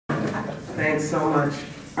Thanks so much.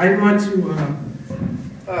 I want to,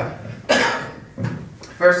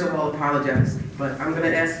 first of all, apologize, but I'm going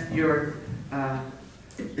to ask your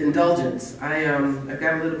indulgence. I've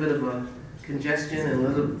got a little bit of a congestion and a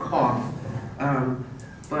little cough,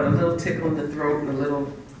 but a little tickle in the throat and a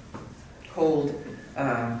little cold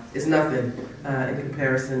is nothing in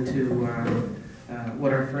comparison to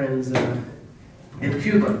what our friends in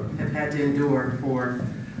Cuba have had to endure for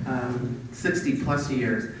 60 plus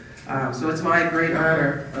years. So it's my great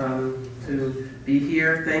honor to be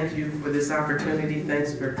here. Thank you for this opportunity.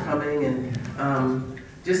 Thanks for coming and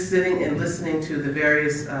just sitting and listening to the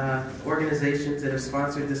various organizations that have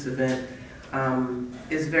sponsored this event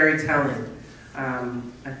is very telling.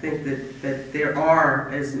 I think that there are,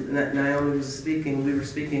 as Naomi was speaking, we were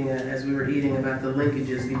speaking as we were eating about the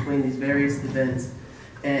linkages between these various events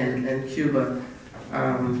and Cuba,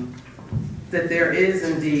 that there is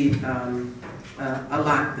indeed a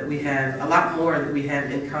lot that we have, a lot more that we have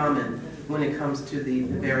in common when it comes to the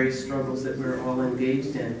various struggles that we're all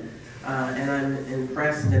engaged in. And I'm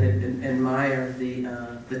impressed and admire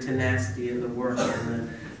the tenacity of the work and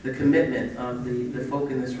the commitment of the folk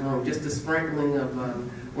in this room. Just a sprinkling of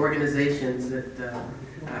organizations that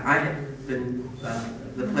I have been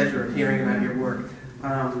the pleasure of hearing about your work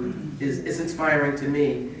is inspiring to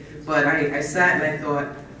me. But I sat and I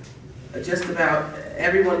thought, just about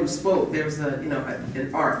everyone who spoke, there was an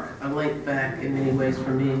arc, a link back in many ways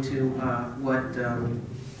for me to what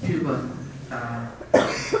Cuba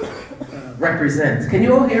represents. Can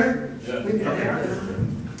you all hear? Yeah. Okay.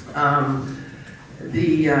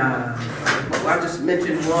 I'll just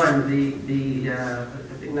mention one. I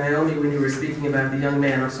think Naomi, when you were speaking about the young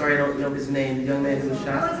man, I'm sorry I don't know his name, the young man who was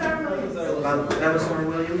shot. That was Sir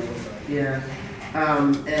William? Yeah.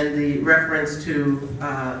 And the reference to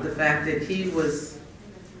the fact that he was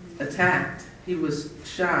attacked, he was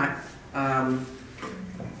shot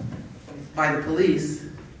by the police,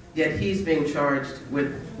 yet he's being charged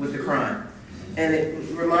with the crime. And it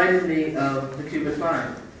reminded me of the Cuban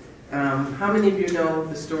Five. How many of you know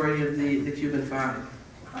the story of the Cuban Five?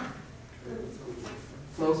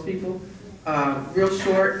 Most people? Real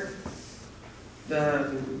short.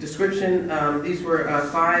 The description, these were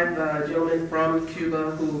five gentlemen from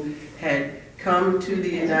Cuba who had come to the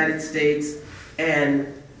United States and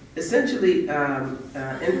essentially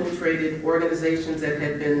infiltrated organizations that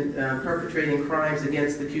had been perpetrating crimes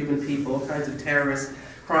against the Cuban people, all kinds of terrorist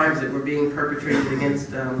crimes that were being perpetrated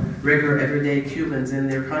against regular everyday Cubans in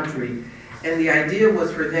their country. And the idea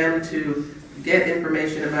was for them to get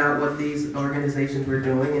information about what these organizations were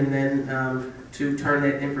doing and then to turn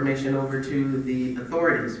that information over to the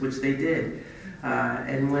authorities, which they did.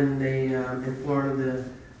 And when they informed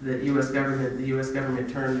the U.S. government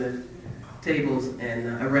turned the tables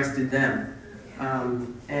and arrested them.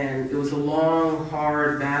 And it was a long,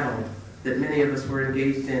 hard battle that many of us were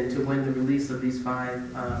engaged in to win the release of these five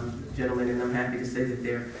gentlemen, and I'm happy to say that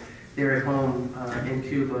they're at home in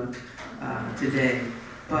Cuba today.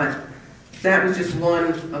 But that was just one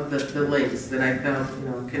of the links that I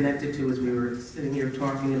felt connected to as we were sitting here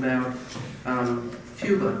talking about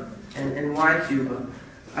Cuba and why Cuba.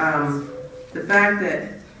 The fact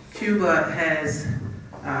that Cuba has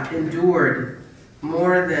endured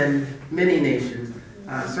more than many nations,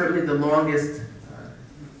 certainly the longest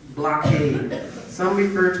blockade. Some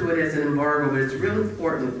refer to it as an embargo, but it's real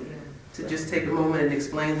important to just take a moment and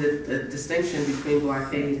explain the distinction between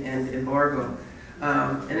blockade and embargo.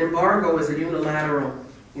 An embargo is a unilateral,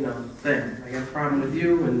 thing. I got a problem with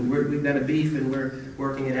you, and we've got a beef, and we're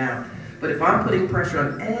working it out. But if I'm putting pressure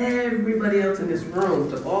on everybody else in this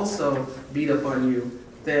room to also beat up on you,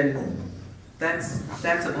 then that's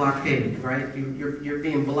a blockade, right? You're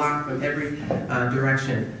being blocked from every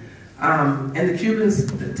direction. And the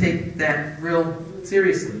Cubans take that real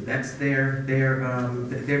seriously. That's they're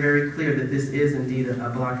very clear that this is indeed a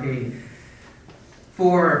blockade.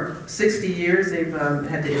 For 60 years, they've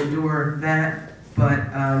had to endure that,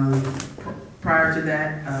 but prior to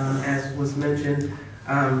that, as was mentioned,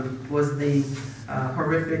 was the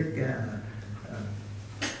horrific,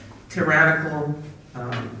 tyrannical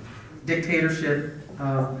dictatorship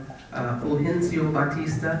of Fulgencio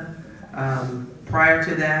Batista. Prior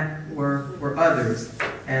to that were others,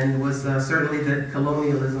 and was certainly the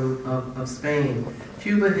colonialism of Spain.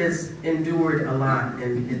 Cuba has endured a lot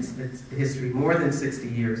in its history, more than 60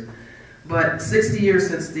 years. But 60 years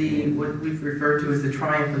since what we've referred to as the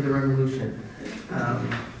triumph of the revolution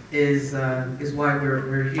is why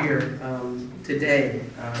we're here today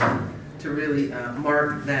to really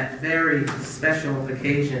mark that very special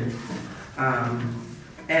occasion.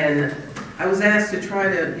 And I was asked to try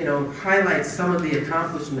to, highlight some of the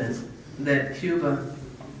accomplishments that Cuba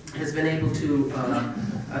has been able to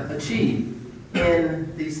achieve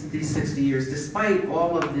in these 60 years, despite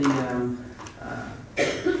all of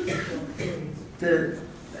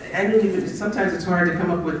I don't even, sometimes it's hard to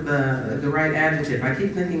come up with the right adjective. I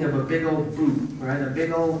keep thinking of a big old boot, right? A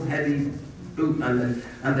big old heavy boot on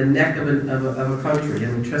the neck of a country,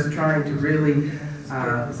 and just trying to really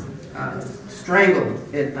strangle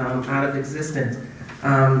it out of existence.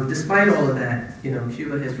 Despite all of that, you know,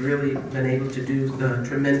 Cuba has really been able to do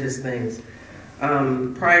tremendous things.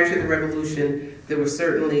 Prior to the revolution, there was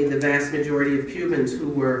certainly the vast majority of Cubans who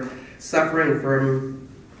were suffering from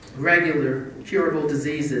regular, curable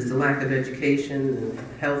diseases, the lack of education and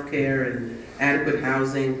health care and adequate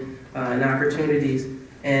housing and opportunities.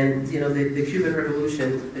 And, you know, the Cuban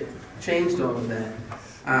Revolution changed all of that.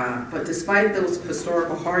 But despite those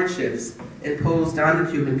historical hardships imposed on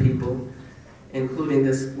the Cuban people, including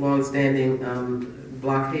this long-standing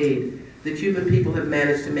blockade, the Cuban people have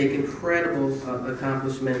managed to make incredible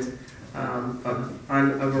accomplishments on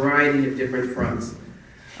a variety of different fronts.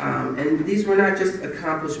 And these were not just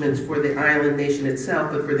accomplishments for the island nation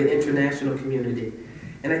itself, but for the international community.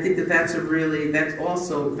 And I think that that's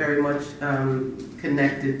also very much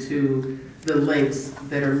connected to the links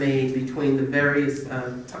that are made between the various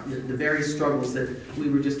struggles that we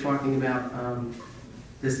were just talking about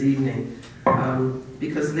this evening.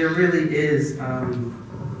 Because there really is,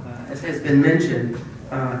 as has been mentioned,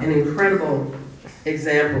 an incredible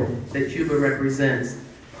example that Cuba represents,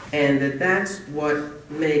 and that's what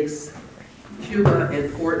makes Cuba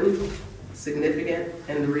important, significant,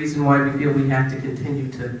 and the reason why we feel we have to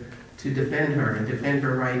continue to defend her and defend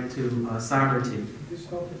her right to sovereignty.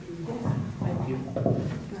 Thank you.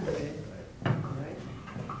 Okay. All right.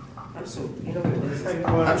 I'm so, you know what it is?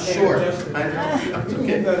 I'm short. It's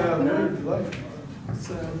okay.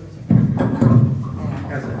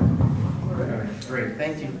 How's that? All right, great,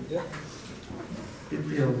 thank you. It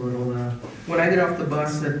feel a little, when I get off the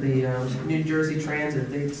bus at the New Jersey Transit,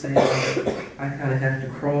 they say I kind of have to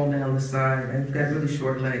crawl down the side. I've got really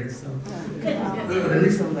short legs, so. But at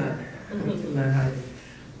least I'm not high.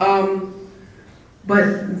 But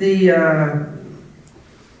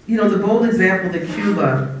you know, the bold example that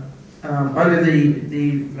Cuba, under the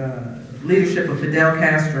leadership of Fidel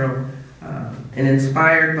Castro, and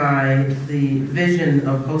inspired by the vision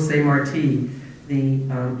of Jose Marti,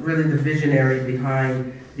 really the visionary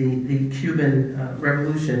behind the Cuban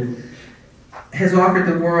Revolution, has offered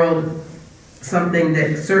the world something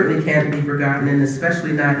that certainly can't be forgotten, and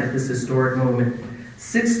especially not at this historic moment.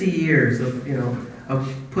 60 years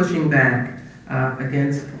of pushing back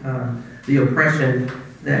against the oppression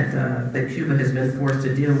that Cuba has been forced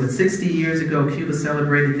to deal with. 60 years ago, Cuba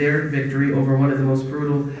celebrated their victory over one of the most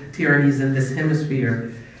brutal tyrannies in this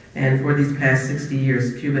hemisphere. And for these past 60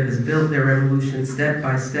 years, Cuba has built their revolution step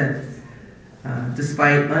by step,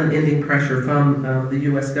 despite unending pressure from the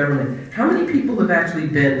U.S. government. How many people have actually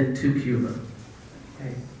been to Cuba?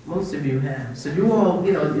 Okay. Most of you have. So you all,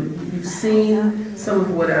 you know, you've seen some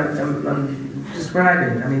of what I'm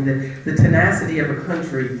describing. I mean, the tenacity of a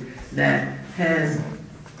country that has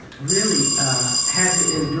really had to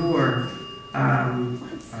endure,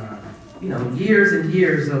 you know, years and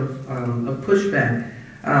years of pushback.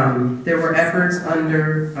 There were efforts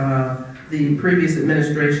under the previous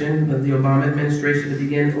administration, the Obama administration, to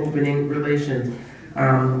begin opening relations.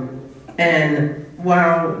 And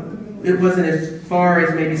while it wasn't as far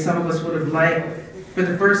as maybe some of us would have liked, for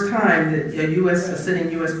the first time, a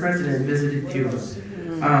sitting U.S. president visited Cuba.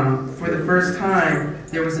 For the first time,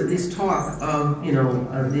 there was at least talk of, you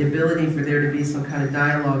know, the ability for there to be some kind of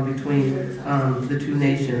dialogue between the two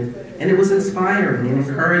nations. And it was inspiring and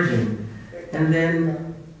encouraging. And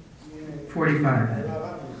then 45 happened.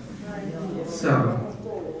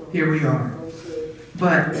 So, here we are.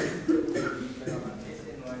 But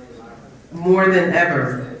more than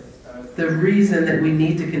ever, the reason that we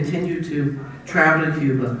need to continue to travel to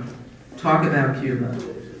Cuba, talk about Cuba,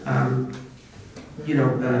 you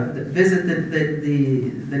know, visit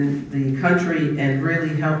the country and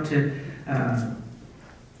really help to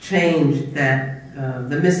change that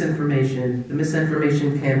the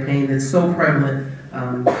misinformation campaign that's so prevalent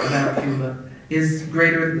about Cuba is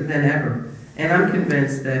greater than ever. And I'm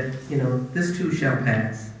convinced that, you know, this too shall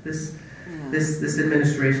pass. This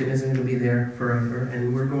administration isn't going to be there forever,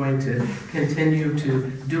 and we're going to continue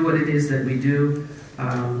to do what it is that we do,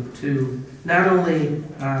 to not only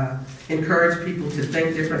encourage people to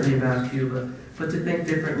think differently about Cuba, but to think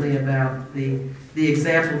differently about the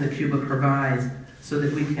example that Cuba provides, so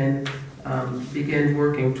that we can begin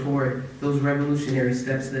working toward those revolutionary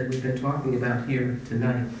steps that we've been talking about here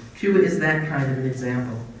tonight. Cuba is that kind of an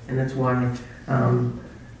example, And that's why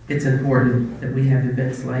it's important that we have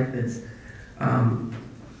events like this.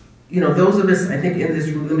 You know, those of us, I think in this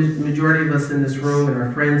room, the majority of us in this room and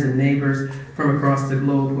our friends and neighbors from across the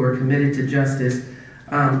globe who are committed to justice,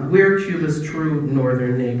 we're Cuba's true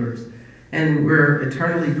northern neighbors. And we're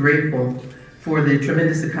eternally grateful for the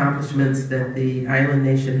tremendous accomplishments that the island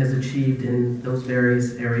nation has achieved in those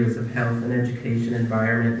various areas of health and education,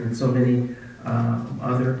 environment, and so many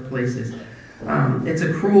other places. It's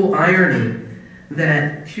a cruel irony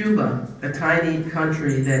that Cuba, a tiny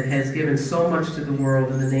country that has given so much to the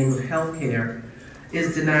world in the name of healthcare,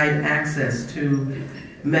 is denied access to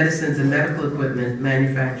medicines and medical equipment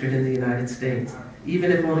manufactured in the United States.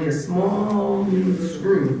 Even if only a small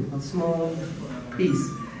screw, a small piece,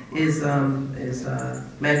 is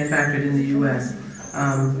manufactured in the U.S.,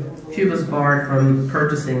 Cuba's barred from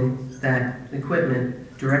purchasing that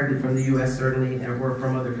equipment directly from the U.S., certainly, or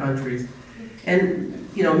from other countries. And,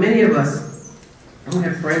 you know, many of us who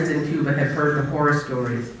have friends in Cuba have heard the horror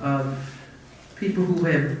stories of people who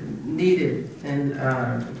have needed and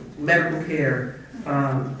medical care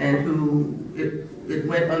and who it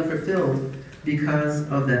went unfulfilled because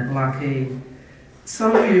of that blockade.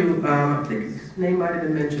 Some of you, I think his name might have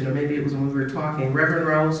been mentioned, or maybe it was when we were talking, Reverend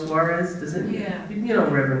Raul Suarez, does it? Yeah. You know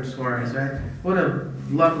Reverend Suarez, right? What a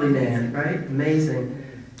lovely man, right? Amazing.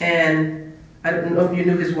 And I don't know if you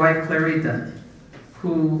knew his wife, Clarita,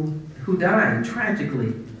 who died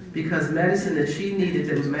tragically because medicine that she needed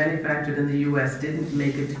that was manufactured in the U.S. didn't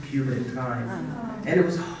make it to Cuba in time. And it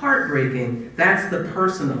was heartbreaking. That's the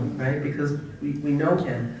personal, right? Because we know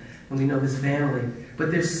him and we know his family.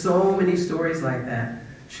 But there's so many stories like that.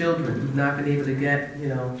 Children who've not been able to get, you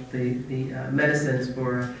know, the medicines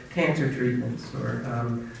for cancer treatments, or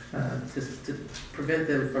to prevent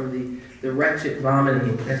them from the wretched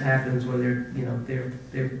vomiting that happens when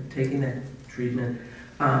they're taking that treatment.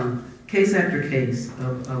 Case after case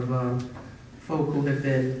of folk who have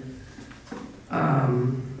been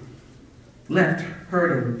left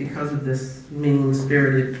hurting because of this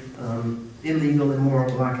mean-spirited, illegal,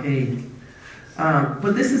 immoral blockade.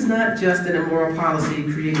 But this is not just an immoral policy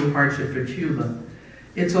creating hardship for Cuba.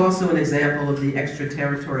 It's also an example of the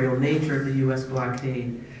extraterritorial nature of the U.S.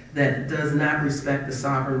 blockade that does not respect the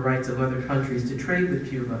sovereign rights of other countries to trade with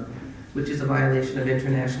Cuba, which is a violation of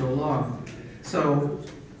international law. So,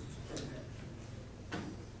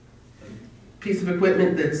 piece of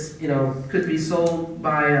equipment that's, you know, could be sold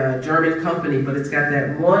by a German company, but it's got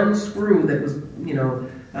that one screw that was, you know,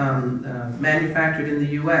 manufactured in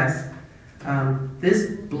the U.S.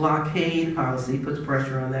 This blockade policy puts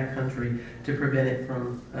pressure on that country to prevent it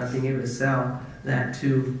from being able to sell that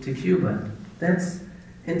to Cuba. That's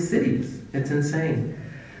insidious. It's insane.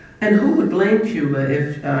 And who would blame Cuba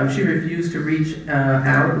if she refused to reach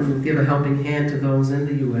out and give a helping hand to those in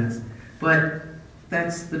the U.S.? But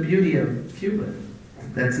that's the beauty of Cuba.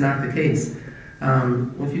 That's not the case.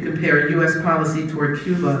 If you compare U.S. policy toward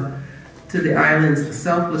Cuba to the island's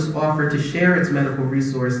selfless offer to share its medical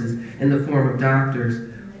resources in the form of doctors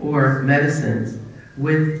or medicines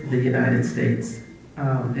with the United States,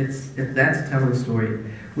 that's a telling story.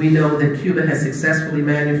 We know that Cuba has successfully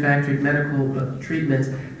manufactured medical treatments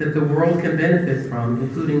that the world can benefit from,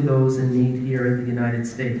 including those in need here in the United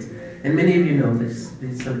States. And many of you know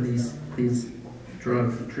some of these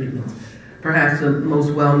drug treatments. Perhaps the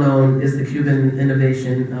most well-known is the Cuban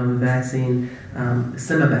innovation vaccine,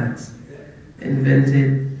 Simivax,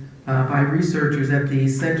 invented by researchers at the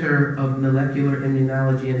Center of Molecular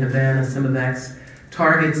Immunology in Havana. Simivax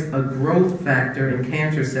targets a growth factor in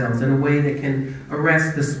cancer cells in a way that can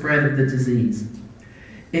arrest the spread of the disease.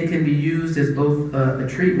 It can be used as both a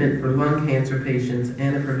treatment for lung cancer patients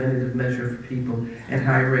and a preventative measure for people at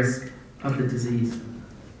high risk of the disease.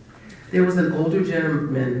 There was an older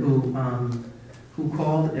gentleman who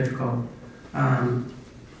called IFCO.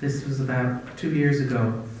 This was about 2 years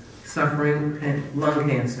ago, suffering lung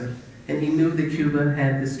cancer. And he knew that Cuba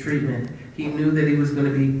had this treatment. He knew that he was going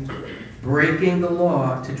to be breaking the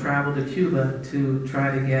law to travel to Cuba to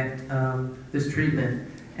try to get this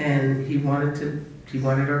treatment. And he wanted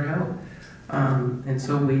our help. And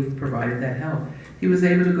so we provided that help. He was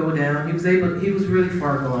able to go down. He was really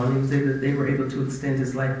far gone. They were able to extend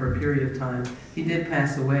his life for a period of time. He did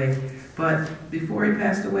pass away. But before he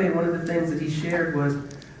passed away, one of the things that he shared was,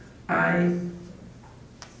 I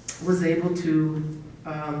was able to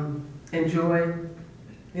enjoy,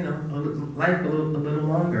 you know, life a little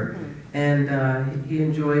longer. And he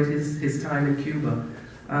enjoyed his time in Cuba.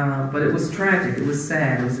 But it was tragic. It was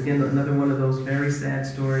sad. It was, again, another one of those very sad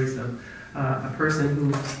stories of a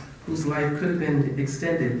person whose life could have been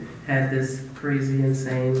extended had this crazy,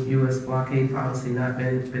 insane U.S. blockade policy not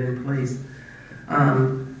been in place.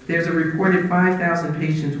 There's a reported 5,000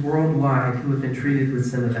 patients worldwide who have been treated with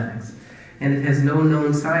Simivax, and it has no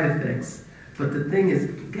known side effects. But the thing is,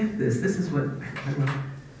 get this is what,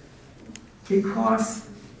 it costs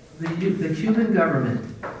the Cuban government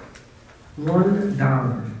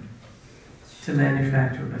 $1 to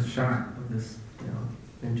manufacture a shot of this,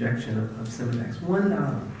 injection of Simivax.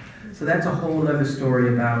 $1. So that's a whole other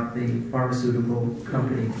story about the pharmaceutical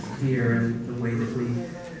companies here and the way that we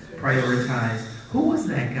prioritize. Who was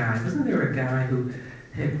that guy? Wasn't there a guy who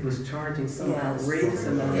was charging some outrageous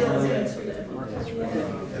amount of money?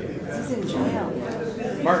 He's in jail.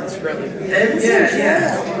 Martin Shkreli.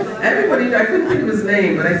 Yeah. Everybody, I couldn't think of his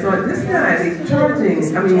name, but I thought, this guy, he's charging,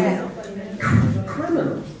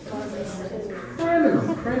 criminal.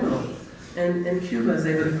 And Cuba is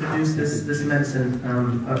able to produce this medicine,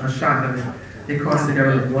 a shot of it. It costs the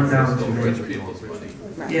government $1 to make. Rich people.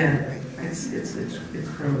 Yeah, it's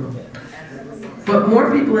criminal. But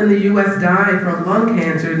more people in the U.S. die from lung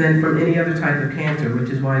cancer than from any other type of cancer, which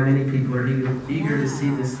is why many people are eager to see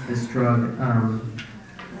this drug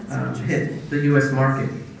hit the U.S. market,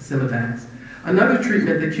 Simivax. Another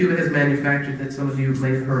treatment that Cuba has manufactured that some of you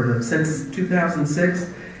may have heard of since 2006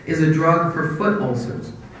 is a drug for foot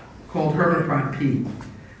ulcers called Hermaprat P.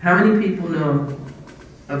 How many people know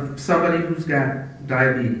of somebody who's got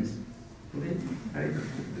diabetes?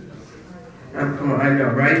 Come on, I know,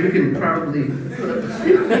 right? We can probably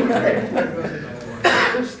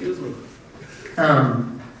excuse me.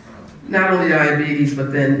 Not only diabetes,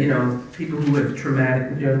 but then people who have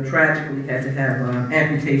tragically had to have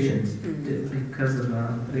amputations because of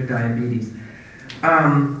their diabetes.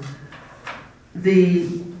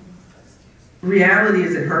 The reality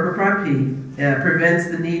is that Hermaprat P prevents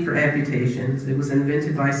the need for amputations. It was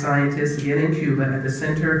invented by scientists, again in Cuba, at the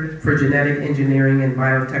Center for Genetic Engineering and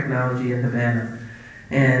Biotechnology in Havana.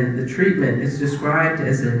 And the treatment is described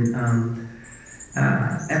as an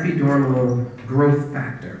epidermal growth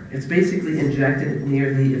factor. It's basically injected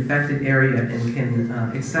near the affected area and can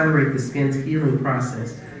accelerate the skin's healing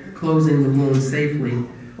process, closing the wound safely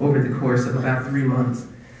over the course of about 3 months.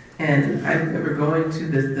 And I remember going to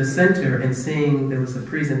the center and seeing there was a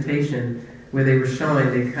presentation where they were showing,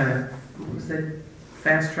 they kind of, what was that,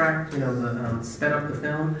 fast-tracked, sped up the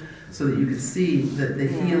film so that you could see the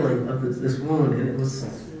healing of this wound, and it was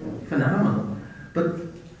phenomenal. But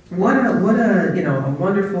what a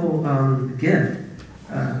wonderful gift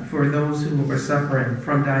for those who are suffering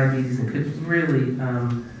from diabetes and could really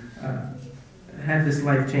have this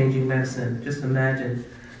life-changing medicine. Just imagine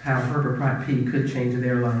how Hermaprat P could change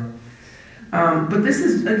their life. But this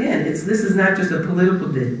is, again, this is not just a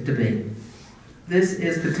political debate. This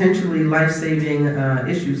is potentially life-saving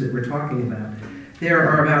issues that we're talking about. There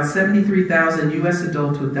are about 73,000 U.S.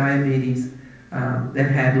 adults with diabetes that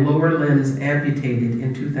had lower limbs amputated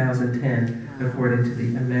in 2010, according to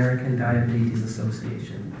the American Diabetes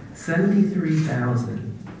Association.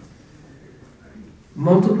 73,000.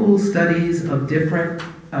 Multiple studies of different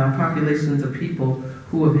populations of people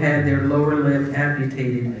who have had their lower limb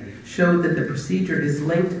amputated showed that the procedure is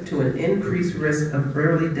linked to an increased risk of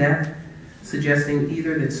early death, suggesting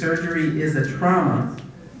either that surgery is a trauma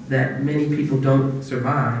that many people don't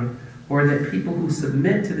survive, or that people who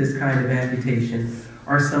submit to this kind of amputation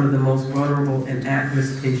are some of the most vulnerable and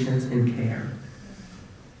at-risk patients in care.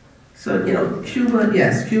 So, Cuba,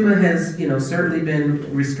 yes, Cuba has, certainly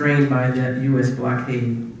been restrained by the U.S.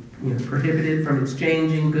 blockade, prohibited from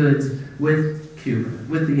exchanging goods with Cuba,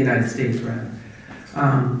 with the United States, rather.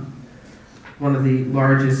 One of the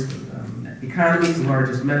largest economies,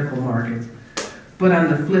 largest medical markets. But on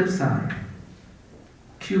the flip side,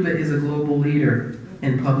 Cuba is a global leader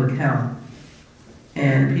in public health,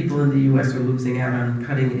 and people in the U.S. are losing out on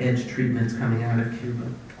cutting-edge treatments coming out of Cuba.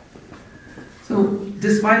 So,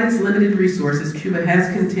 despite its limited resources, Cuba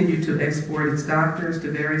has continued to export its doctors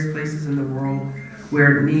to various places in the world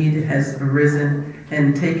where need has arisen,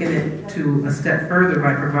 and taken it to a step further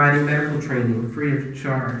by providing medical training free of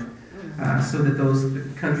charge, so that those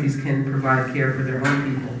countries can provide care for their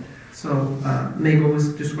own people. So Mabel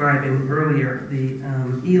was describing earlier the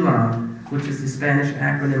ELAM, which is the Spanish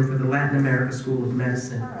acronym for the Latin America School of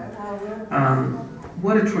Medicine.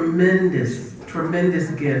 What a tremendous,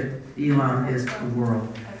 tremendous gift ELAM is to the world.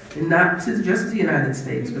 And not to just the United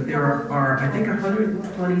States, but there are I think,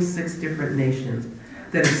 126 different nations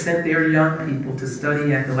that have sent their young people to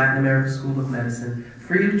study at the Latin America School of Medicine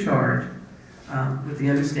free of charge, with the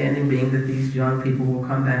understanding being that these young people will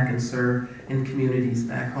come back and serve in communities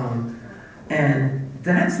back home. And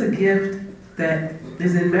that's a gift that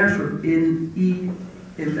is immeasurable.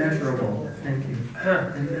 Thank you.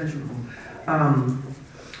 Immeasurable.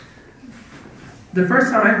 The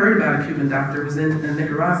first time I heard about a Cuban doctor was in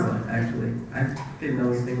Nicaragua, actually. I didn't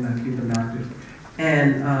know anything about Cuban doctors.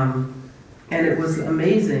 And it was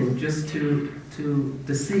amazing just to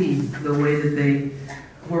see the way that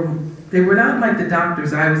they were not like the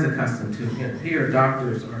doctors I was accustomed to. You know, here,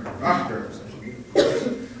 doctors are doctors.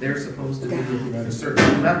 They're supposed to be at a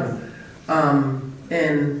certain level.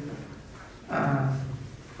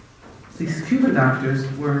 These Cuban doctors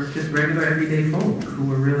were just regular everyday folk who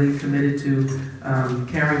were really committed to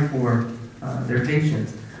caring for their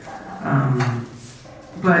patients.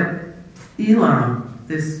 But ELAM,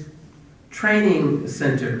 this training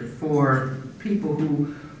center for people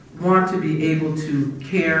who want to be able to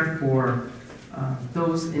care for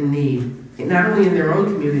those in need, not only in their own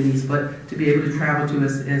communities, but to be able to travel to,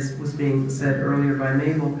 as was being said earlier by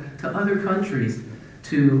Mabel, to other countries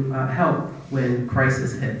to help when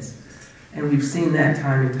crisis hits. And we've seen that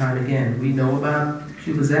time and time again. We know about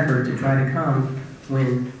Cuba's effort to try to come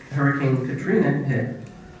when Hurricane Katrina hit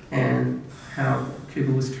and how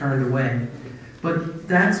Cuba was turned away. But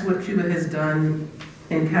that's what Cuba has done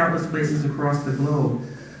in countless places across the globe.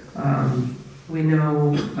 We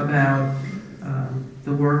know about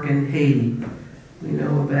the work in Haiti. We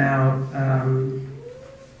know about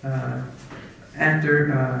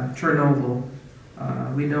after Chernobyl.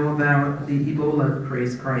 We know about the Ebola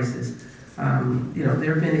crisis. You know,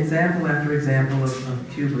 there have been example after example of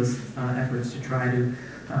Cuba's efforts to try to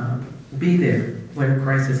be there when a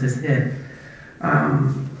crisis has hit.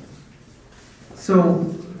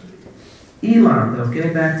 So ELAM, though,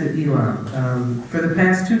 getting back to ELAM, for the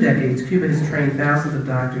past 2 decades, Cuba has trained thousands of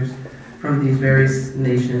doctors from these various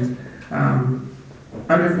nations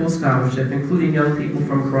under full scholarship, including young people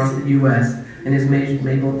from across the U.S. And as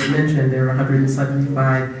Mabel mentioned, there are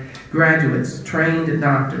 175 graduates, trained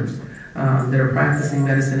doctors, that are practicing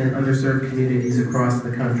medicine in underserved communities across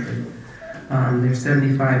the country. There's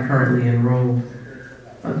 75 currently enrolled.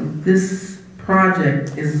 This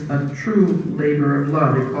project is a true labor of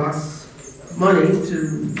love. It costs money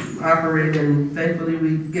to operate, and thankfully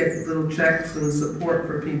we get little checks and support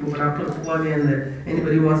for people, but I'll put a plug in that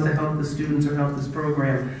anybody who wants to help the students or help this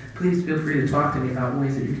program, please feel free to talk to me about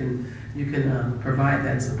ways that you can provide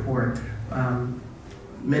that support.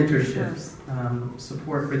 Mentorships,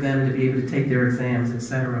 support for them to be able to take their exams,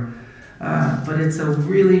 etc. But it's a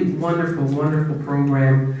really wonderful, wonderful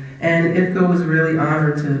program, and IFCO is really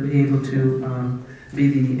honored to be able to be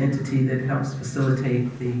the entity that helps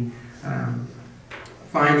facilitate the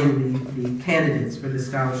finding the candidates for the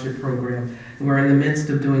scholarship program. We're in the midst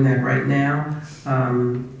of doing that right now.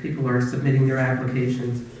 People are submitting their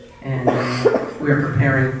applications, and we're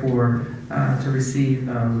preparing for to receive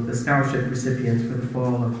the scholarship recipients for the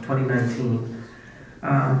fall of 2019.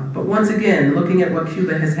 But once again, looking at what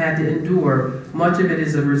Cuba has had to endure, much of it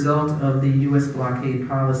is a result of the U.S. blockade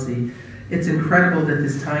policy. It's incredible that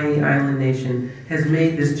this tiny island nation has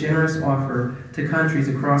made this generous offer to countries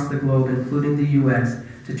across the globe, including the U.S.,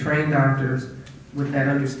 to train doctors with that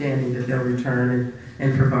understanding that they'll return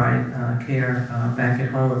and provide care back at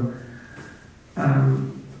home.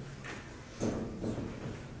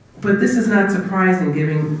 But this is not surprising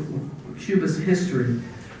given Cuba's history.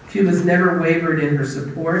 Cuba's never wavered in her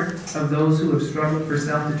support of those who have struggled for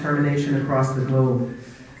self-determination across the globe.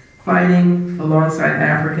 Fighting alongside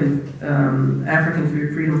African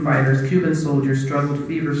freedom fighters, Cuban soldiers struggled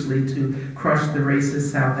feverishly to crush the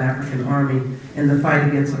racist South African army in the fight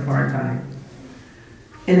against apartheid.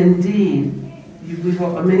 And indeed,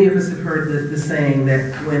 many of us have heard the saying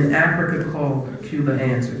that when Africa called, Cuba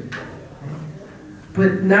answered.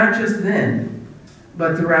 But not just then,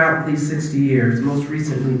 but throughout these 60 years, most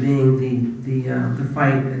recently being the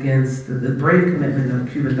fight against the brave commitment of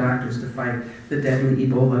Cuban doctors to fight the deadly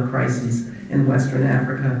Ebola crisis in Western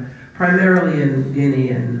Africa, primarily in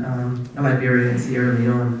Guinea and Liberia and Sierra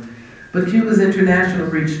Leone. But Cuba's international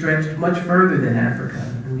reach stretched much further than Africa,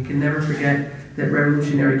 and we can never forget that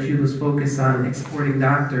revolutionary Cuba's focus on exporting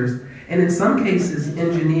doctors, and in some cases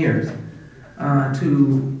engineers,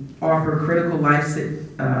 to offer critical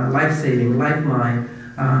life-saving, lifeline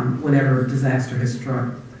whenever disaster has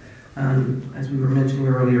struck. As we were mentioning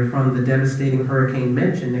earlier, from the devastating Hurricane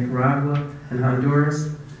Mitch in Nicaragua and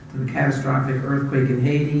Honduras, to the catastrophic earthquake in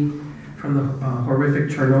Haiti, from the horrific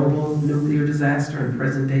Chernobyl nuclear disaster in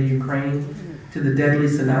present-day Ukraine, to the deadly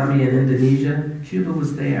tsunami in Indonesia, Cuba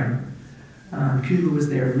was there. Cuba was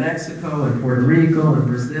there in Mexico and Puerto Rico and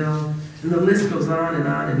Brazil, and the list goes on and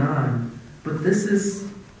on and on. But this is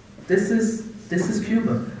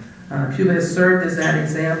Cuba. Cuba has served as that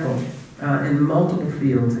example in multiple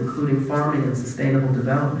fields, including farming and sustainable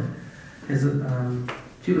development.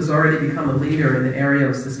 Cuba's already become a leader in the area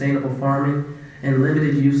of sustainable farming and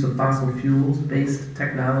limited use of fossil fuels-based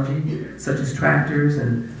technology, such as tractors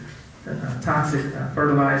and toxic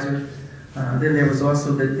fertilizer. Then there's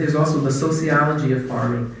also the sociology of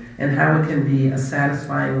farming and how it can be a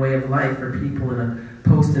satisfying way of life for people in a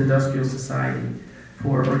post-industrial society.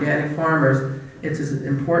 For organic farmers, it's as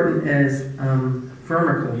important as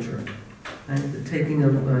vermiculture, right? The taking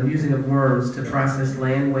of using of worms to process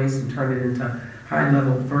land waste and turn it into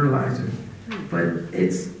high-level fertilizer. But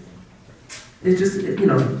it's just, you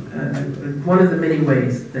know, one of the many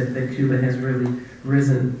ways that Cuba has really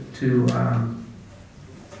risen to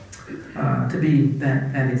be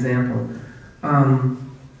that example.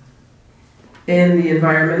 In the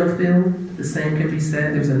environmental field, the same can be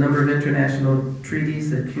said. There's a number of international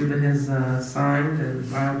treaties that Cuba has signed, and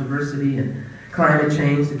biodiversity and climate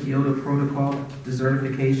change, the Kyoto Protocol,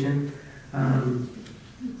 desertification,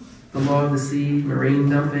 the law of the sea, marine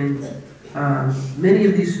dumping. Many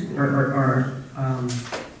of these are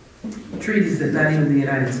treaties that not even the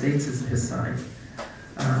United States has signed.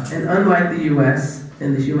 And unlike the U.S.,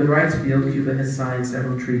 in the human rights field, Cuba has signed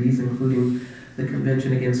several treaties, including the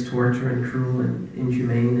Convention Against Torture and Cruel and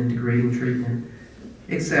Inhumane and Degrading Treatment,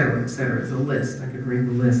 etc., etc. It's a list. I could read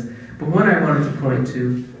the list. But one I wanted to point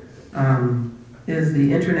to is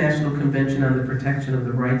the International Convention on the Protection of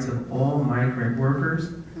the Rights of All Migrant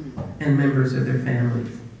Workers and Members of Their Families.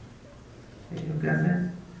 You've got that?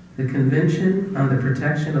 The Convention on the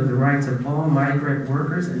Protection of the Rights of All Migrant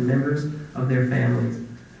Workers and Members of Their Families.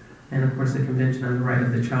 And of course the Convention on the Right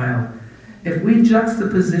of the Child. If we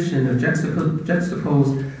juxtapose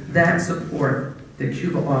that support that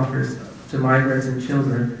Cuba offers to migrants and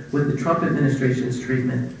children with the Trump administration's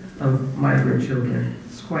treatment of migrant children,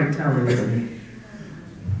 it's quite telling, isn't it?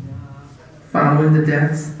 Following the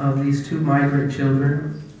deaths of these two migrant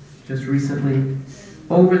children just recently,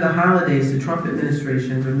 over the holidays, the Trump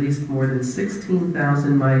administration released more than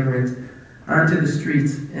 16,000 migrants onto the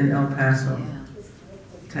streets in El Paso,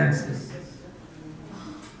 Texas.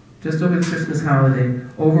 Just over the Christmas holiday,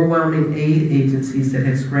 overwhelming aid agencies that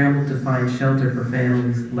had scrambled to find shelter for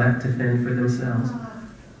families left to fend for themselves.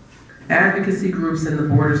 Advocacy groups in the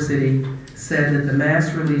border city said that the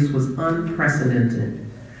mass release was unprecedented,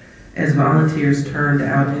 as volunteers turned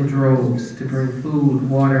out in droves to bring food,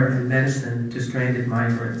 water, and medicine to stranded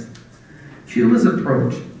migrants. Cuba's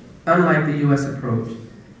approach, unlike the U.S. approach,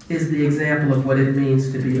 is the example of what it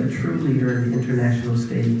means to be a true leader in the international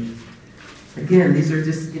stage. Again, these are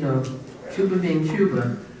just, you know, Cuba being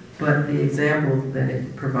Cuba, but the example that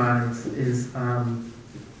it provides is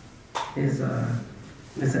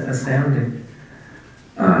astounding.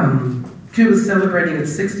 Cuba is celebrating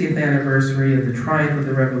its 60th anniversary of the triumph of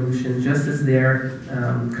the revolution, just as their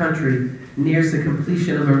country nears the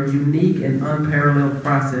completion of a unique and unparalleled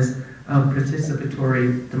process of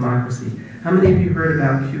participatory democracy. How many of you heard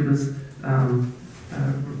about Cuba's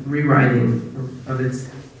rewriting of its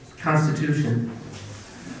constitution?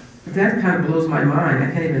 That kind of blows my mind.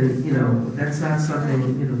 I can't even, you know, that's not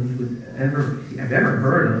something, you know, you would I've ever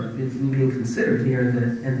heard of being considered here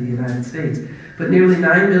in the United States. But nearly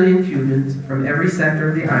 9 million Cubans from every sector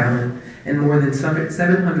of the island and more than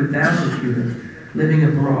 700,000 Cubans living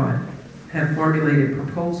abroad have formulated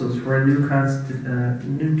proposals for a new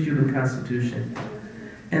Cuban constitution.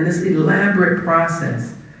 And this elaborate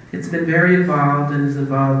process, it's been very involved and is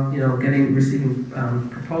involved, you know, receiving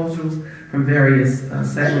proposals from various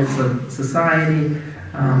segments of society,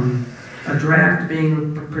 a draft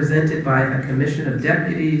being presented by a commission of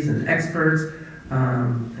deputies and experts,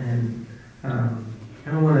 and I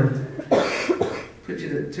don't want to put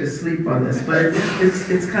you to sleep on this, but it's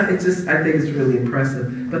just, I think it's really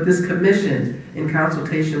impressive. But this commission, in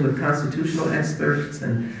consultation with constitutional experts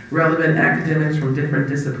and relevant academics from different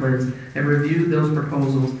disciplines, have reviewed those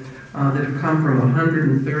proposals that have come from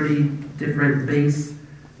 130 different base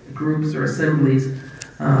groups or assemblies.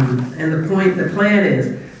 And the plan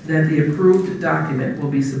is that the approved document will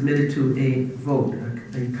be submitted to a vote,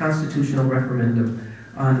 a constitutional referendum,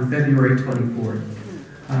 on February 24th,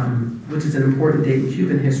 which is an important date in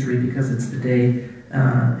Cuban history because it's the day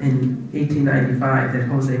in 1895 that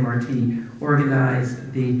Jose Marti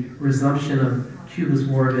organized the resumption of Cuba's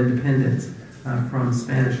War of Independence from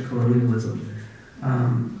Spanish colonialism.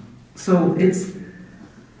 So it's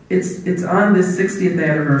on this 60th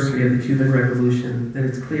anniversary of the Cuban Revolution that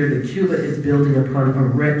it's clear that Cuba is building upon a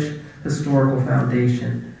rich historical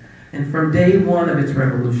foundation. And from day one of its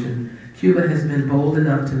revolution, Cuba has been bold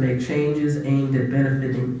enough to make changes aimed at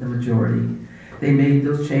benefiting the majority. They made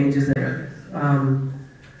those changes there.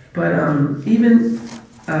 Even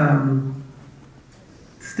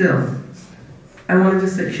still, I wanted to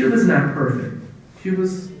say Cuba's not perfect.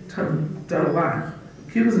 Cuba's done a lot.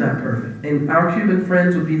 Cuba's not perfect. And our Cuban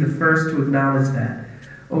friends would be the first to acknowledge that.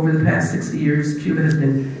 Over the past 60 years, Cuba has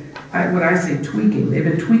been, what I say, tweaking. They've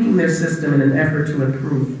been tweaking their system in an effort to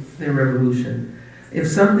improve their revolution. If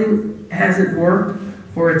something hasn't worked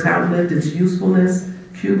or it's outlived its usefulness,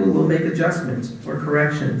 Cuba will make adjustments or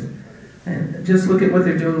corrections. And just look at what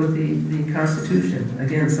they're doing with the Constitution.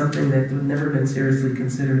 Again, something that had never been seriously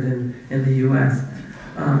considered in the U.S.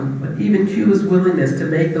 But even Cuba's willingness to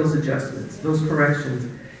make those adjustments, those corrections,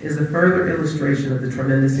 is a further illustration of the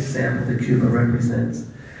tremendous example that Cuba represents.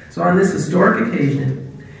 So on this historic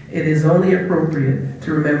occasion, it is only appropriate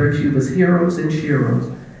to remember Cuba's heroes and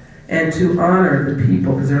sheroes and to honor the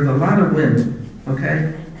people, because there's a lot of women,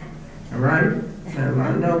 okay? All right? And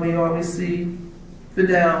I know we always see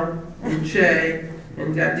Fidel and Che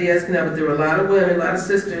and got Diaz-Canel, but there were a lot of women, a lot of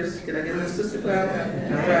sisters. Can I get a little sister clap?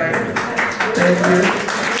 All right. Thank you.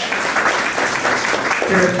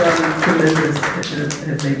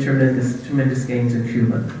 Have made tremendous gains in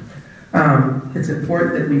Cuba. It's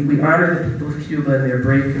important that we honor the people of Cuba and their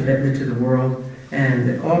brave commitment to the world,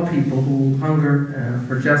 and all people who hunger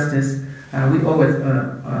for justice. We owe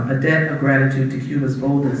a debt of gratitude to Cuba's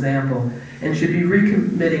bold example, and should be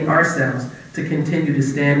recommitting ourselves to continue to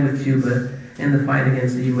stand with Cuba in the fight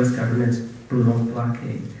against the U.S. government's brutal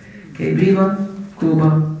blockade. Que viva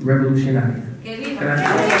Cuba revolucionaria. Que viva.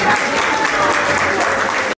 Gracias.